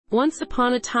Once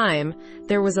upon a time,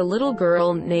 there was a little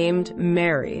girl named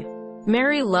Mary.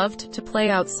 Mary loved to play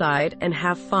outside and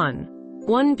have fun.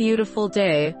 One beautiful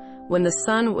day, when the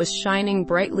sun was shining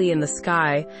brightly in the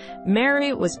sky,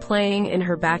 Mary was playing in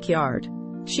her backyard.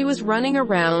 She was running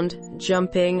around,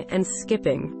 jumping and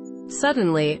skipping.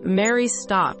 Suddenly, Mary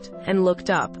stopped and looked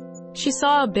up. She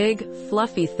saw a big,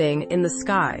 fluffy thing in the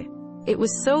sky. It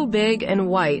was so big and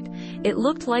white, it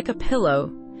looked like a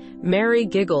pillow. Mary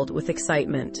giggled with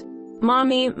excitement.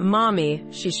 "Mommy, Mommy,"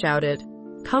 she shouted.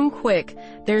 "Come quick,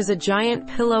 there's a giant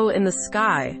pillow in the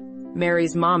sky."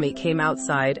 Mary's mommy came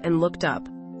outside and looked up.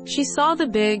 She saw the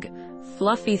big,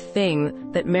 fluffy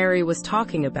thing that Mary was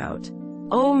talking about.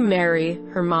 "Oh, Mary,"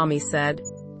 her mommy said,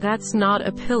 "that's not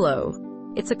a pillow.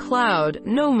 It's a cloud."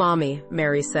 "No, Mommy,"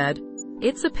 Mary said.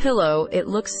 "It's a pillow, it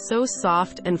looks so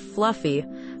soft and fluffy.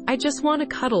 I just want to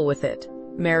cuddle with it."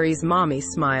 Mary's mommy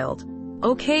smiled.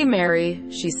 "Okay, Mary,"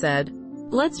 she said.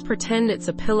 "Let's pretend it's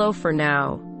a pillow for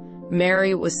now."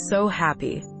 Mary was so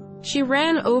happy. She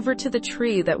ran over to the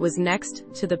tree that was next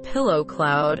to the pillow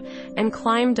cloud and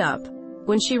climbed up.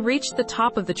 When she reached the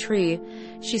top of the tree,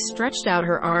 she stretched out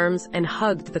her arms and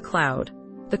hugged the cloud.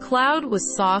 The cloud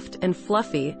was soft and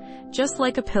fluffy, just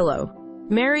like a pillow.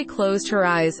 Mary closed her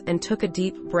eyes and took a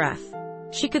deep breath.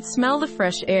 She could smell the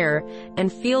fresh air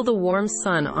and feel the warm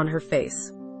sun on her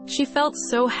face. She felt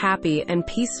so happy and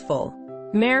peaceful.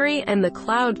 Mary and the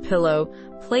cloud pillow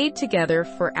played together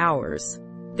for hours.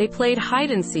 They played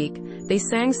hide and seek, they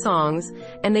sang songs,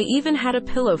 and they even had a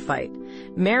pillow fight.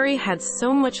 Mary had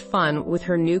so much fun with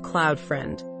her new cloud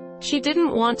friend. She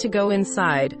didn't want to go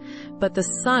inside, but the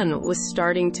sun was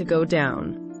starting to go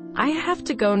down. "I have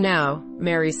to go now,"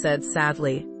 Mary said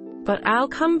sadly. "But I'll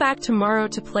come back tomorrow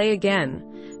to play again."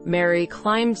 Mary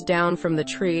climbed down from the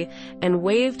tree and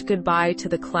waved goodbye to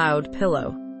the cloud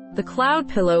pillow. The cloud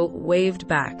pillow waved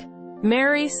back.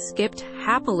 Mary skipped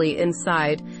happily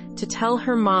inside to tell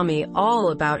her mommy all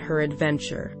about her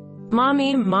adventure.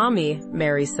 "Mommy, Mommy,"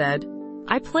 Mary said,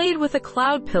 "I played with a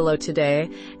cloud pillow today,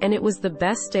 and it was the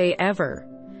best day ever."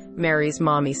 Mary's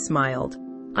mommy smiled.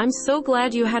 "I'm so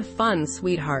glad you had fun,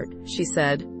 sweetheart," she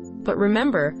said. "But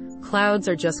remember, clouds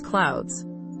are just clouds.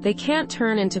 They can't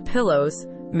turn into pillows."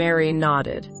 Mary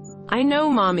nodded. "I know,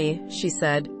 Mommy," she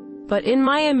said. "But in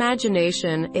my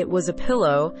imagination, it was a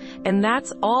pillow, and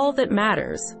that's all that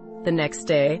matters." The next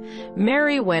day,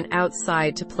 Mary went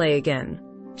outside to play again.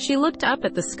 She looked up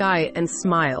at the sky and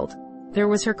smiled. There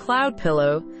was her cloud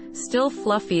pillow, still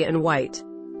fluffy and white.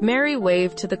 Mary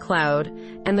waved to the cloud,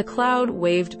 and the cloud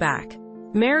waved back.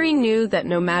 Mary knew that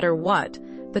no matter what,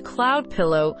 the cloud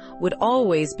pillow would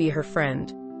always be her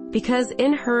friend. Because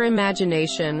in her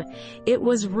imagination, it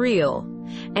was real,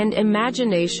 and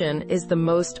imagination is the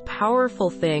most powerful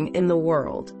thing in the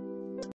world.